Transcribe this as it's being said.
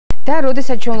და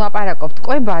როდესაც ჩვენ ვლაპარაკობთ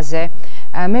კვებაზე,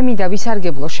 მე მინდა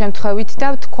ვისარგებლო შემთხვევით და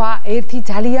ვთქვა ერთი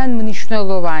ძალიან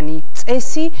მნიშვნელოვანი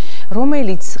წესი,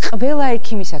 რომელიც ყველა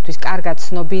ექიმისათვის კარგად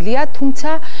ცნობილია,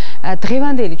 თუმცა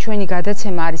დღევანდელი ჩვენი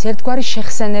გადაცემა არის ერთგვარი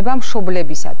შეხსენება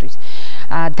მშობლებისათვის.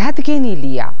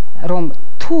 დადგენილია, რომ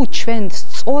თუ ჩვენ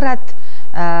სწორად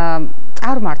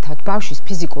წარმართავთ ბავშვის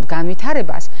ფიზიკურ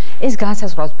განვითარებას, ეს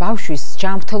განსაზღვრავს ბავშვის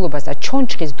ჯანმრთელობას და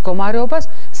ჩონჩხის მდგომარეობას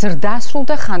ზრდასრულ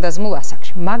და ხანდაზმულ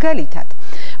ასაკში. მაგალითად,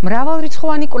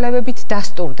 მრავალრიცხოვანი კვლევებით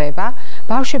დასტურდება,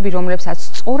 ბავშვები, რომლებსაც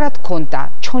სწორად ჰქონდა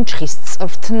ჩონჩხის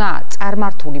წვრთნა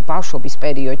წარმართული ბავშვობის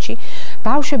პერიოდში,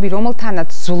 ბავშვები, რომელთანაც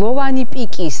ძვლოვანი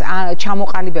პიკის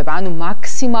ჩამოყალიბება, ანუ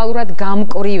მაქსიმალურად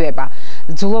გამკვრივება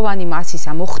ძვლოვანი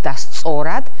მასისა მოხდა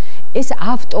სწორად, ეს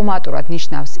ავტომატურად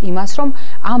ნიშნავს იმას, რომ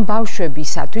ამ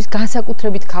ბავშვებისათვის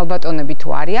განსაკუთრებით ქალბატონები თუ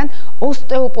არიან,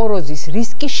 ოსტეოპოროზის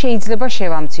რისკი შეიძლება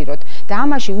შევამციროთ და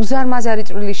ამაში უზარმაზარი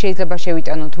წვლილი შეიძლება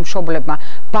შევიტანოთ მშობლებმა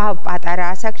პატარა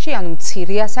ასაკში, ანუ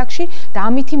მცირე ასაკში და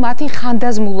ამითი მათი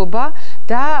ხანდაზმულობა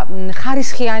და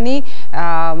ხარისხიანი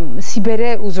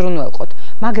სიბერე უზრუნველყოთ.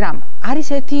 მაგრამ არის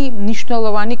ერთი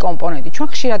მნიშვნელოვანი კომპონენტი. ჩვენ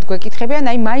ხშირად გვეკითხებიან,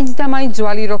 აი მაინც და მაინც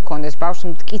ძვალი რო გქონდეს ბავშვს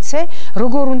მტკიცე,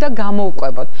 როგორ უნდა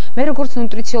გამოვკვებოთ. მე როგორც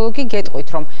ნუტრიციოლოგი გეტყვით,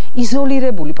 რომ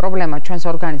იზოლირებული პრობლემა ჩვენს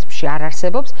ორგანიზმში არ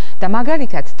არსებობს და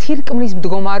მაგალითად თირკმლის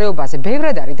მდგომარეობაზე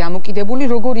ბევრად არის დამოკიდებული,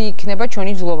 როგორი იქნება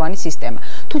ჩვენი ძვლოვანი სისტემა.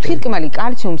 თუ თირკმელი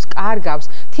კალციუმს კარგავს,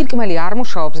 თირკმელი არ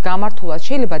მუშაობს გამართულად,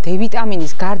 შეიძლება D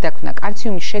ვიტამინის გარდაქმნა,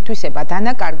 კალციუმის შეთვისება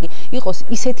დანაკარგი იყოს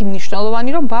ისეთი მნიშვნელოვანი,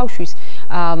 რომ ბავშვის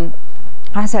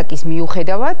ასაკის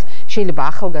მიუხედავად შეიძლება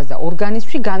ახალგაზრდა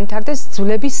ორგანიზმში განვითარდეს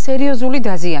ძვლების სერიოზული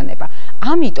დაზიანება.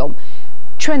 ამიტომ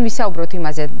ჩვენ ვისაუბროთ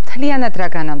იმაზე, მთლიანად რა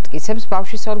განამტკიცებს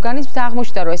ბავშვის ორგანიზმს და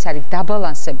აღმოჩნდა, რომ ეს არის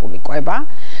დაბალანსებული კვება,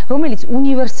 რომელიც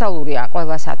უნივერსალურია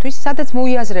ყველასათვის, სადაც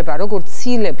მოიაზრება როგორც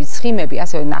ცილები, ცხიმები,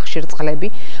 ასევე ნახშირწყლები,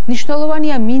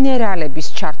 მნიშვნელოვანია მინერალების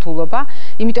ჩართულობა,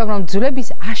 იმიტომ რომ ძვლების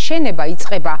აშენება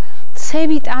იწყება C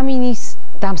ვიტამინის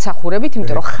დამსახურებით,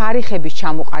 იმიტომ რომ ხარიხების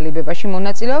ჩამოყალიბებაში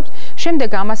მონაწილეობს, შემდეგ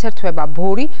ამას ერთვება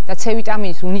ბორი და C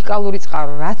ვიტამინის უნიკალური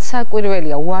წყარო, რაც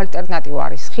საკვირველია, უალტერნატივო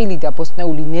არის ხილი და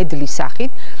ბოსტნეული ნედლის სახით.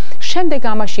 შემდეგ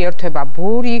ამაში ერთვება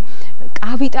ბორი, K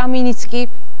ვიტამინიც კი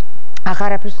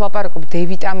აღარაფერს ვლაპარაკობ D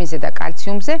ვიტამინზე და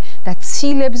კალციუმზე და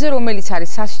ცილებზე, რომელიც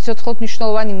არის სასიცოცხლოდ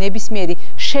მნიშვნელოვანი ნებისმიერი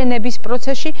შენების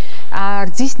პროცესში,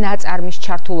 რძის ნაწარმის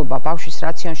ჩართულობა ბავშვის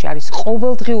რაციონში არის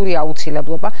ყოველდღიური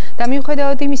აუცილებლობა და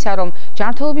მიუხედავად იმისა, რომ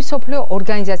ჯანმრთელობის მსოფლიო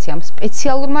ორგანიზაციამ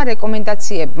სპეციალურმა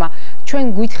რეკომენდაციებმა ჩვენ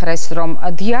გვითხრეს, რომ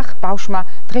დიახ, ბავშვმა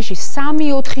დღეში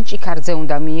 3-4 ჭიქარზე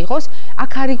უნდა მიიღოს,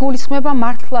 აქ არ იგულისხმება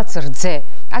მართლაც რძე,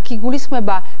 აქ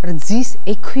იგულისხმება რძის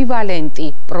ექვივალენტი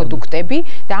პროდუქტები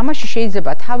და ამაში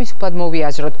შეიძლება თავისუფლად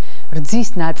მოვიაზროთ რძის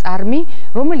ნაწარმი,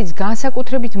 რომელიც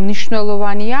განსაკუთრებით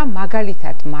მნიშვნელოვანია,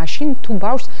 მაგალითად მაშინ, თუ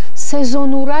ბავშვს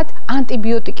სეზონურად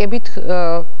ანტიბიოტიკებით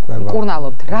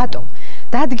მკურნალობთ. რატომ?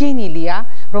 დადგენილია,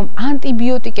 რომ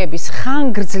ანტიბიოტიკების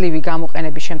ხანგრძლივი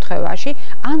გამოყენების შემთხვევაში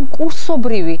ან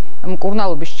კურსობრივი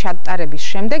მკურნალობის ჩატარების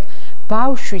შემდეგ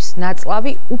ბავშვის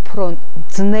ნაწლავი უფრო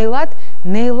ძნელად,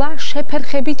 ნელა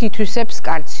შეფერხებით ითვისებს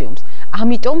კალციუმს.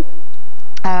 ამიტომ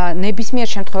ნებისმიერ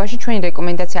შემთხვევაში ჩვენი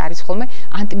რეკომენდაცია არის ხოლმე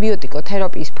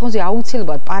ანტიბიოტიკოთერაპიის ფონზე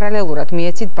აუცილებლად პარალელურად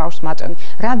მიეცით ბავშვს მაწვენი.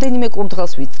 რამდენიმე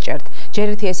კურდღელს ვიჭერთ. ჯერ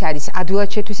ერთი ეს არის ადვილად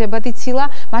შეთვისებადი ცილა,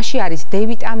 მასში არის D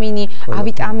ვიტამინი, A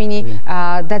ვიტამინი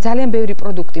და ძალიან ბევრი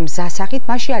პროდუქტი მზასახით,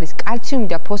 მასში არის კალციუმი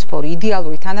და ფოსფორი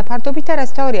იდეალური თანაფარდობით და რაც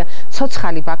თავარია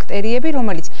ცოცხალი ბაქტერიები,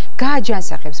 რომელიც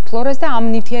გააჯანსაღებს ფლორას და ამ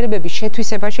ნივთიერებების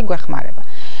შეთვისებაში გვეხმარება.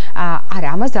 არა,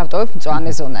 ამას დავტოვებ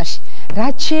მწვანე ზონაში.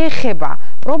 რაც შეეხება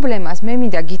პრობლემას, მე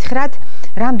მინდა გითხრათ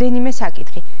რამდენიმე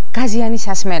საკითხი. გაზიანი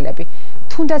სასმელები.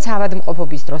 თუნდაც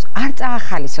ავადმყოფობის დროს არ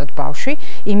წაახალისოთ ბავშვი,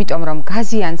 იმიტომ რომ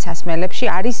გაზიან სასმელებში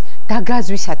არის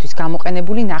დაგაзвისათვის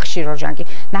გამოყენებული ნახშირორჟანგი.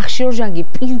 ნახშირორჟანგი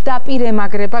პირდაპირ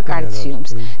ემაგრება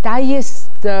კალციუმს და აი ეს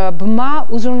ბმა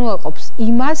უზრუნველყოფს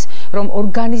იმას, რომ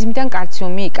ორგანიზმიდან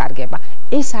კალციუმი იკარგება.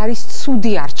 ეს არის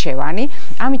ცუდი არჩევანი,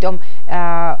 ამიტომ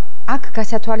აქ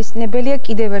გასათვალისწინებელია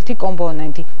კიდევ ერთი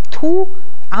კომპონენტი. თუ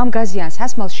ამ გაზიან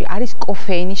სასმელში არის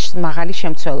კოფეინის მაღალი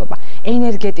შემცველობა,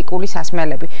 ენერგეტიკული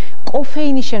სასმელები.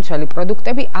 კოფეინის შემცველი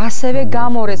პროდუქტები ასევე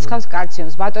გამორეცხავს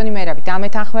კალციუმს. ბატონი მერაბი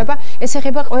დამეთანხმება, ეს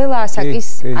ეხება ყველა ასაკის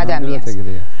ადამიანს.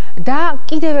 და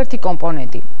კიდევ ერთი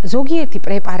კომპონენტი. ზოგიერთი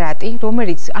პრეპარატი,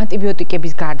 რომელიც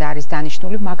ანტიბიოტიკების გარდა არის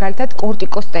დანიშნული, მაგალითად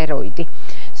კორტიკოსტეროიდი.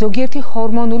 ზოგიერთი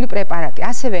ჰორმონული პრეპარატი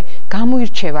ასევე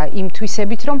გამოირჩევა იმ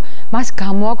თვისებით, რომ მას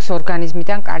გამოაქვს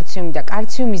ორგანიზმიდან კალციუმი და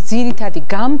კალციუმის ძირითადი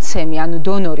გამცემი, ანუ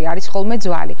დონორი არის ხოლმე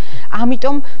ძვალი.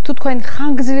 ამიტომ თუ თქვენ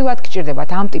ხანგრძლივად გჭირდებათ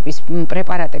ამ ტიპის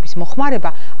პრეპარატების მოხმარება,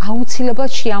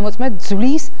 აუცილებლად შეამოწმეთ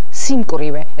ძვლის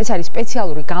სიმკვრივე. ეს არის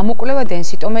სპეციალური გამოკვლევა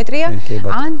დენსიტომეტრია,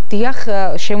 ან დიახ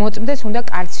შემოწმდეს უნდა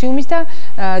კალციუმის და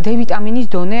D ვიტამინის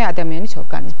დონე ადამიანის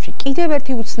ორგანიზმში. კიდევ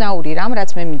ერთი უცნაური რამ, რაც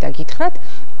მე მინდა გითხრათ,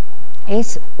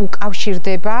 ეს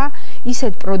უკავშირდება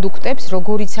ისეთ პროდუქტებს,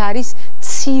 როგორიც არის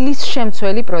ცილის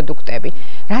შემცველი პროდუქტები.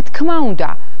 რა თქმა უნდა,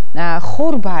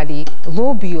 ხორბალი,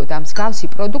 ლობიო და მსგავსი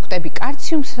პროდუქტები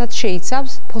კალციუმსაც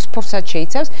შეიცავს, ფოსფორსაც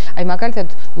შეიცავს. აი მაგალითად,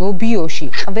 ლობიოში,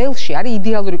 ყველში არის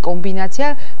იდეალური კომბინაცია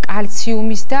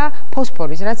კალციუმის და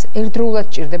ფოსფორის, რაც ერთდროულად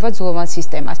ჭირდება ძვლოვან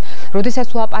სისტემას. როდესაც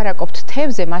ვლაპარაკობთ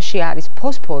თევზე, მასში არის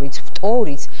ფოსფორიც,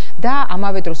 ფტორიც და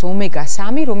ამავე დროს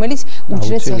ომეგა-3, რომელიც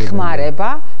უჯრედს ეხმარება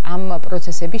ამ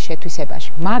პროცესების შეთვისებაში.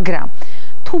 მაგრამ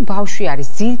თუ ბავშვი არის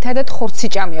ძირითადად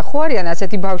ხორცსიჭამია, ხო არიან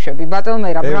ასეთი ბავშვები? ბატონო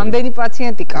მერაბ, რამდენი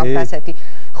პაციენტი ყავთ ასეთი?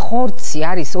 ხორცი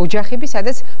არის ოჯახები,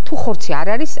 სადაც თუ ხორცი არ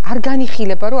არის, არ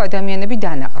განიხილება, რომ ადამიანები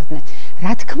დანაყრდნენ.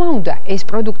 რა თქმა უნდა, ეს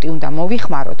პროდუქტი უნდა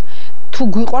მოვიხმაროთ, თუ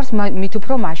გვიყვარს მით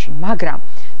უფრო მაშინ, მაგრამ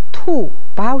თუ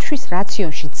ბავშვის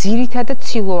რაციონში ძირითადად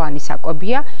ცილოვანი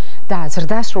საკვებია და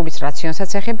ზრდასრულის რაციონსაც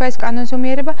ეხება ეს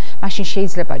კანონზომიერება, მაშინ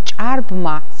შეიძლება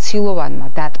ჭარბმა ცილოვანმა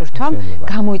დატვირთვამ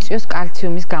გამოიწვიოს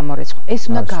კალციუმის გამორეცხვა. ეს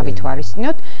უნდა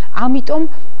გავითვალისწინოთ, ამიტომ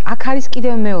აქ არის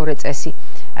კიდევ მეორე წესი.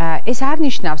 ეს არ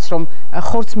ნიშნავს, რომ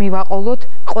ხორცს მივაყოლოთ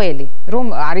ყველი, რომ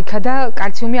არიქა და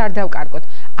კალციუმი არ დავკარგოთ.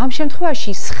 ამ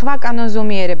შემთხვევაში სხვა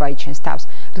კანონზომიერება იჩენს თავს.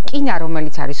 რკინა,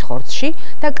 რომელიც არის ხორცში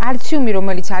და კალციუმი,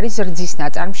 რომელიც არის რძის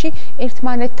ნაწარმში,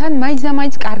 ერთმანეთთან მაინც და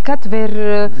მაინც კარგად ვერ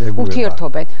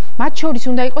ურთიერთობენ. მათ შორის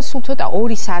უნდა იყოს სულ ცოტა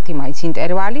 2 საათი მაინც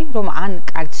ინტერვალი, რომ ან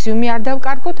კალციუმი არ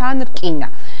დავკარგოთ, ან რკინა.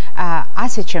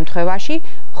 ასეთ შემთხვევაში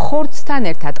ხორცთან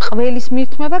ერთად ყველის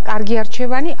მირთმევა კარგი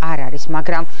არჩევანი არ არის,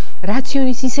 მაგრამ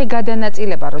რაციონის ისე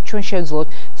გადანაწილება, რომ ჩვენ შევძლოთ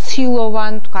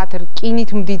ცილოვან, თქვათ, რკინით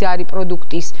მდიდარი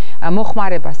პროდუქტის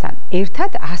მოხმარებასთან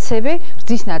ერთად, ასევე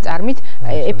რძის ნაწარმით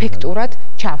ეფექტურად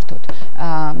ჩავთოთ.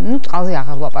 ნუ წყალზე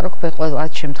აღარ ვლაპარაკობ, ყველა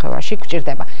შემთხვევაში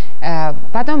გვჭირდება.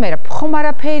 ბატონო მერაბ, ხომ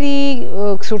არაფერი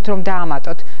გსურთ რომ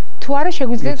დაამატოთ? თუ არა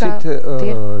შეგვიძლია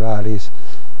რა არის?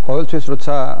 ყოველთვის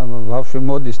როცა ბავშვი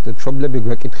მოდის და მშობლები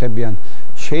გვეკითხებიან,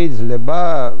 შეიძლება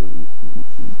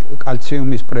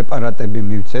კალციუმის პრეპარატები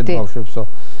მივცეთ ბავშვებსო?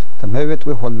 და მე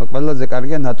ვეტყვი ხოლმე, ყველაზე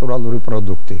კარგია ნატურალური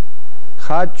პროდუქტი.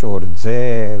 ხაჭო,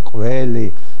 რძე, ყველი,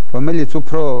 რომელიც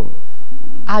უფრო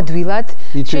ადვილად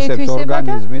შეითვისებს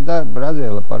ორგანიზმი და ბრაზე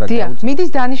ლაპარაკი. დიახ, მიდის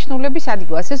დანიშნულების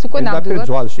ადგილას, ეს უკვე ნამდვილად პირდაპირ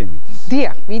ძვალში მიდის.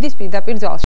 დიახ, მიდის პირდაპირ ძვალში.